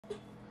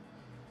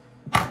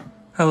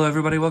Hello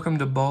everybody, welcome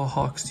to Ball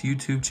Hawks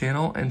YouTube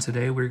channel, and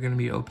today we're going to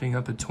be opening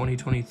up a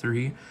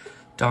 2023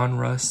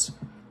 Donruss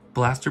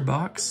blaster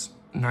box.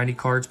 90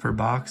 cards per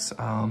box,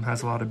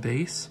 has a lot of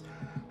base.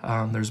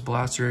 There's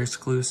blaster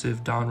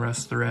exclusive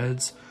Donruss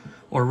threads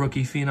or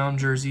rookie phenom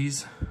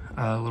jerseys,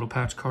 little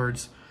patch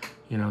cards,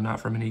 you know,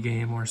 not from any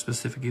game or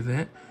specific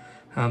event.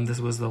 This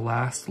was the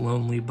last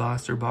lonely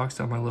blaster box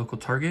at my local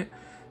Target,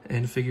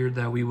 and figured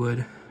that we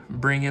would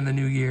bring in the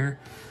new year,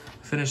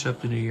 finish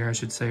up the new year I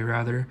should say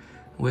rather,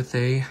 with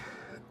a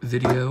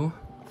video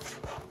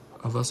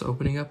of us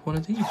opening up one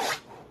of these.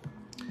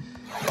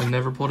 I've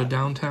never pulled a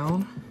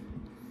downtown,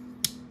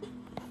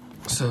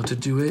 so to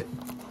do it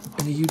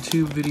in a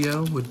YouTube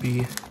video would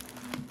be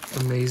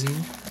amazing.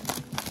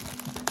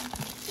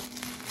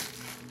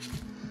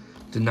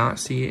 Did not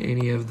see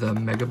any of the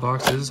mega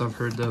boxes. I've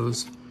heard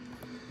those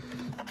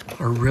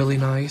are really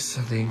nice.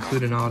 They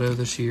include an auto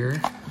this year.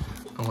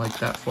 I like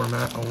that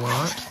format a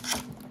lot.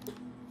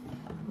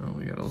 Oh,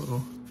 we got a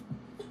little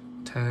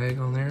tag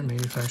on there,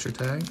 manufacturer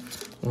tag.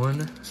 1,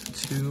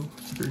 2,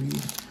 3,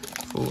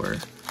 4,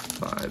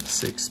 5,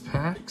 6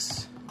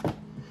 packs.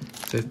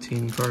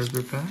 15 cards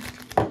per pack.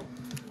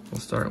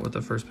 We'll start with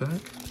the first pack.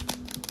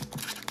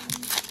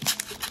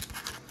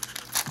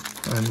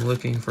 I'm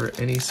looking for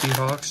any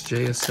Seahawks,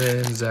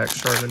 JSN, Zach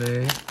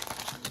Charbonnet,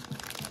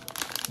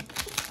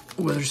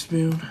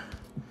 Witherspoon.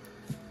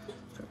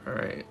 All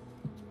right,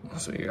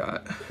 so we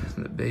got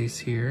the base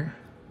here.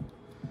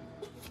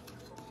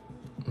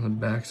 On the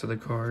backs of the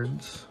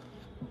cards.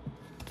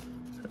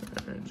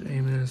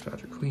 Jameis,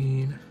 Patrick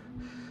Queen.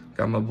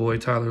 Got my boy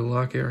Tyler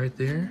Lockett right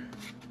there.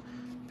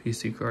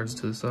 PC cards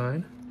to the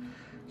side.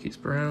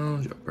 Keith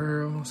Brown, Joe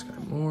Burrow, Sky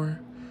Moore,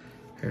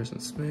 Harrison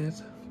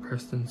Smith,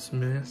 Preston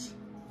Smith.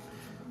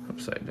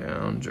 Upside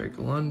down, Drake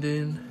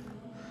London,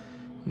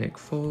 Nick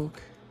Folk,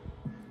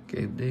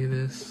 Gabe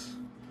Davis.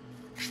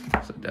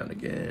 Upside down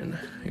again,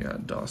 we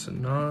got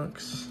Dawson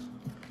Knox,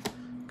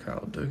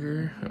 Kyle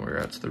Duggar, and we're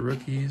out to the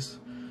rookies.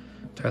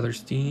 Tyler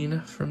Steen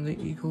from the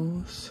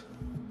Eagles.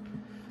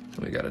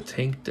 And we got a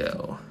Tank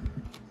Dell,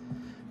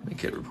 the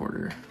Kid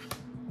Reporter.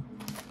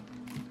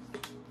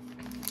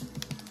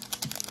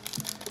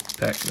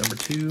 Pack number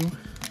 2.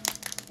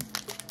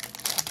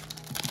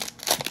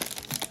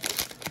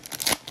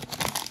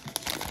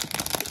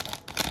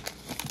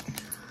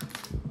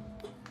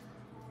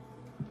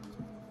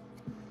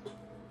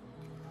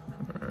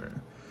 Alright.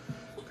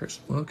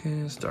 Christian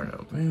Wilkins,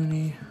 Darnell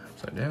Mooney,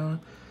 upside down.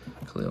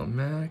 Khalil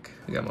Mack.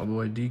 I got my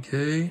boy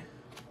DK.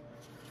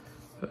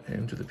 Put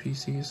him to the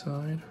PC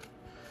side.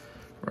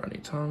 Ronnie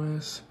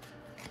Thomas.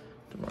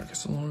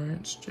 DeMarcus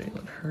Lawrence.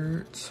 Jalen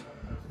Hurts.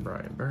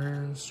 Brian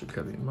Burns.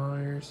 Jacoby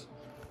Myers.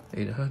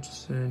 Aiden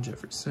Hutchinson.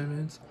 Jeffrey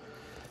Simmons.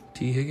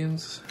 T.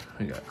 Higgins.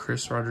 We got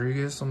Chris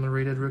Rodriguez on the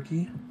rated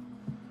rookie.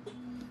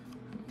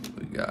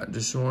 We got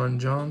Deshaun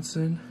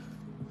Johnson.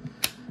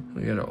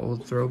 We got an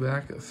old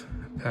throwback of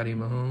Patty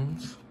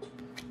Mahomes.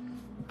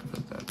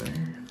 Put that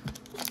there.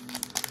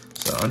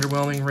 So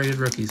underwhelming rated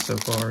rookies so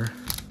far.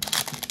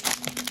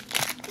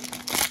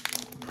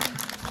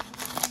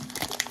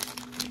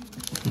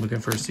 I'm looking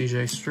for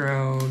CJ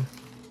Stroud.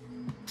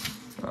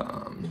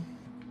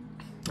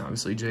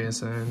 Obviously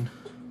JSN.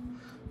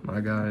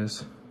 My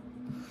guys.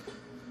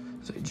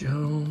 Zay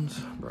Jones,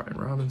 Brian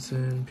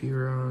Robinson, P.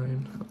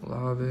 Ryan,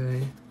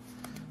 Olave,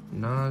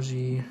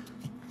 Najee,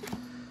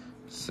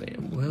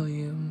 Sam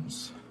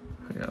Williams.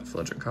 I got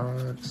Fletcher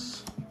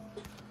Cox,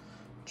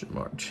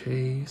 Jamar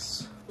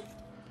Chase,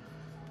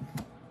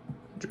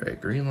 Dre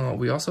Greenlaw.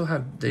 We also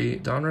have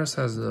Donruss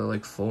has the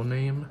like full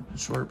name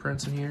short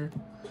prints in here.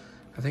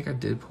 I think I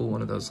did pull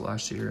one of those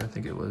last year. I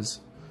think it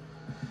was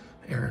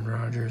Aaron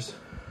Rodgers,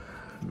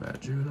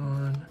 Matt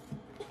Judon,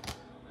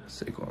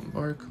 Saquon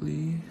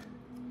Barkley.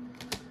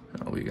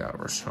 Oh, we got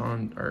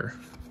Rashawn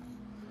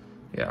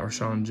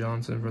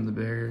Johnson from the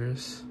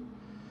Bears,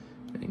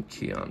 and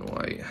Keon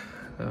White.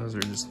 Those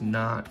are just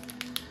not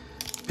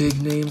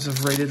big names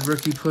of rated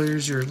rookie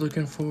players you're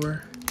looking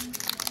for.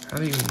 I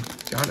haven't even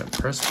gotten a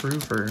press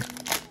proof or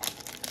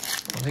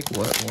I think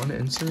what, one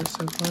insert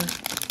so far?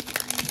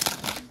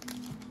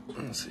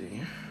 Let's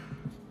see.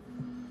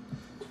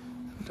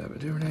 David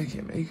Duvernay,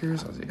 Cam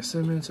Akers, Isaiah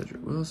Simmons,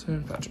 Cedric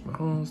Wilson, Patrick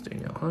Mahomes,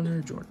 Danielle Hunter,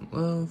 Jordan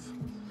Love.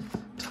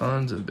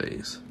 Tons of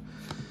base.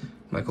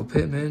 Michael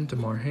Pittman,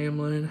 DeMar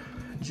Hamlin,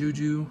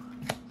 Juju,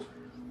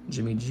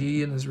 Jimmy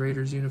G in his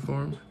Raiders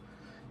uniform,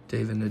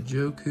 David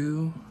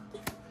Njoku,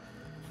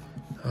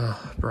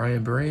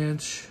 Brian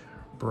Branch,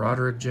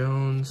 Broderick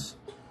Jones,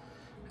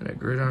 and a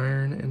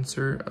gridiron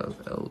insert of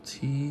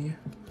LT.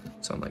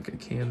 It's on like a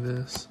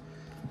canvas.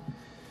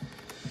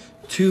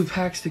 2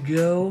 packs to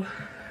go.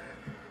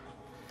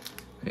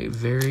 A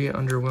very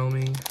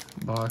underwhelming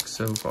box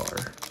so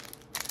far.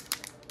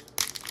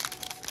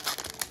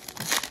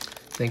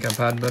 I think I've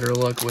had better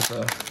luck with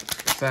a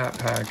fat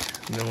pack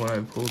than what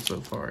I've pulled so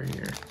far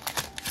here.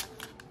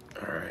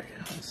 Alright,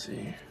 let's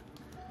see.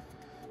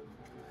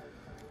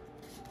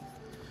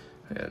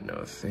 I got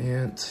Noah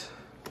Fant,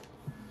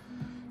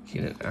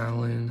 Keenan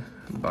Allen,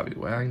 Bobby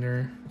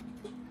Wagner,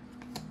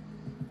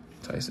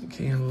 Tyson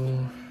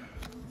Campbell,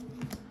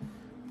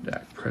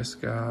 Dak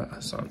Prescott,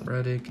 Hassan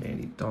Reddick,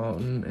 Andy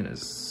Dalton in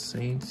his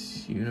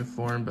Saints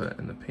uniform, but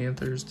in the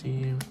Panthers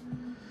team.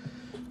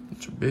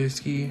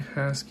 Trubisky,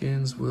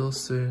 Haskins,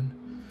 Wilson,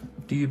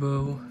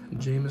 Debo,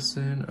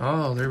 Jameson.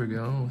 Oh, there we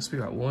go. So we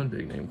got one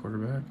big name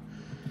quarterback.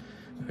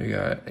 We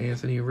got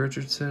Anthony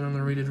Richardson on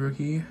the rated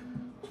rookie.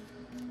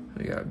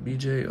 We got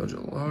BJ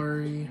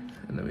Ojolari.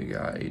 And then we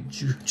got a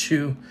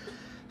Juju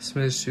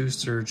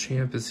Smith-Schuster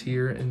Champ is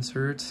here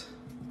insert.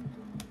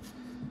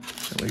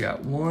 And we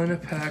got one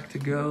pack to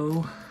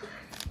go.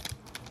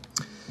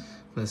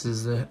 This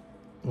is the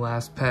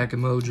last pack of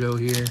mojo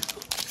here.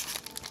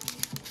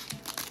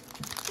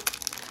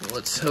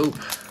 Let's hope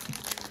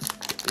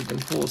we can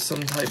pull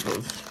some type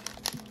of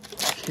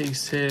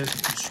case hit,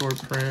 short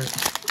print,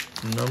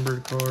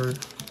 numbered card,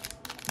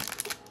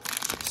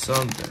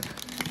 something.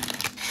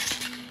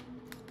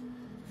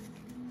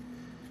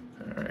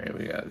 All right,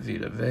 we got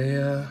Vita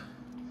Vea,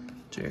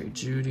 Jerry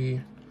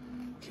Jeudy,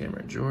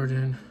 Cameron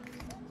Jordan,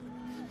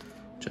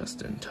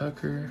 Justin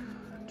Tucker,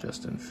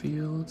 Justin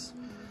Fields,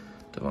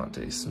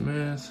 Devontae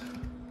Smith,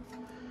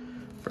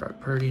 Brock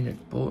Purdy,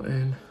 Nick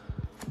Bolton.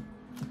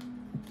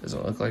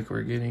 Doesn't look like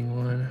we're getting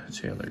one.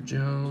 Chandler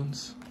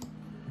Jones,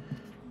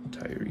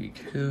 Tyreek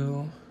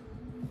Hill,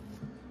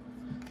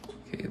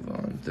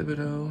 Kayvon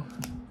Thibodeau,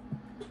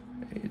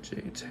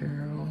 AJ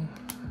Terrell.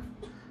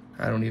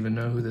 I don't even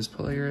know who this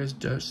player is.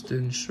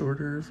 Justin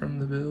Shorter from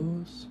the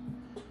Bills.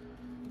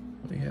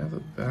 We have a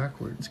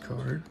backwards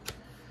card.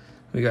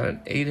 We got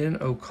an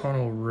Aiden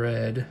O'Connell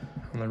red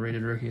on the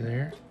rated rookie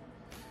there.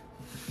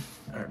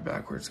 Our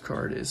backwards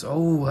card is,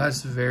 oh,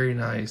 that's very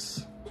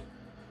nice.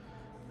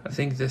 I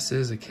think this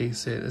is a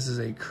case hit. This is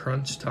a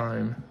crunch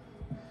time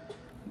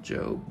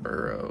Joe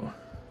Burrow.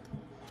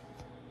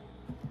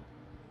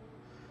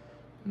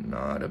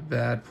 Not a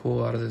bad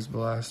pull out of this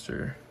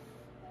blaster.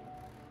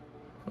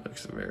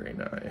 Looks very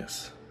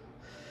nice.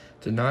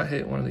 Did not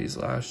hit one of these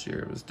last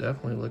year. Was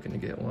definitely looking to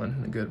get one.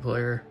 And a good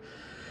player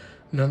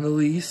none the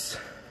least.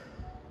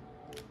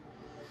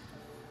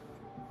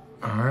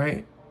 All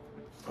right.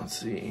 Let's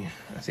see.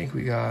 I think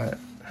we got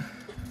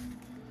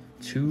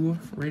two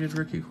rated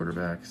rookie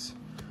quarterbacks.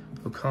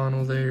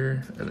 O'Connell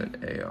there, and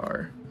then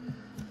AR.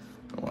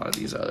 A lot of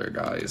these other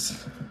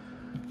guys.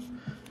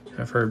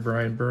 I've heard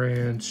Brian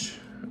Branch,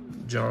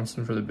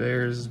 Johnson for the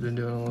Bears has been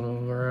doing a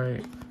little all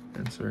right.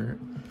 Insert.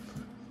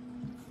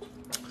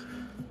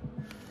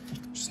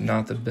 Just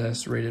not the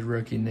best rated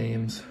rookie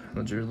names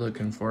that you're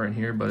looking for in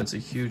here, but it's a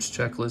huge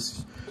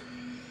checklist.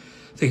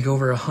 I think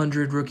over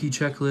 100 rookie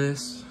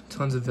checklists,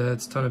 tons of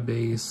vets, ton of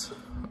base,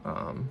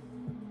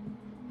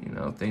 you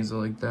know, things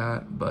like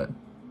that, but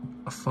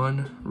a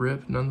fun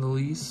rip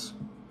nonetheless.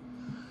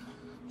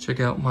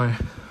 Check out my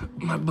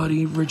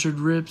buddy Richard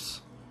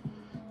Rips,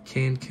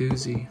 Canned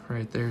Koozie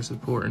right there,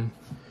 supporting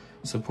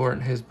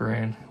his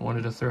brand.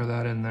 Wanted to throw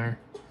that in there.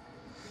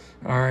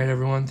 All right,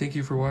 everyone, thank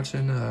you for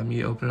watching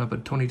me open up a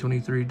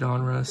 2023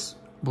 Donruss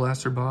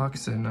blaster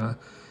box, and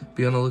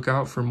be on the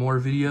lookout for more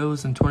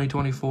videos in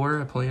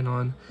 2024. I plan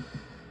on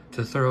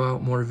to throw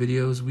out more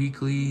videos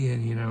weekly,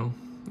 and you know,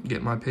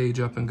 get my page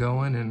up and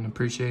going, and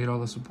appreciate all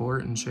the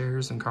support and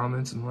shares and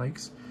comments and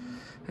likes.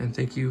 And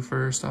thank you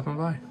for stopping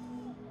by.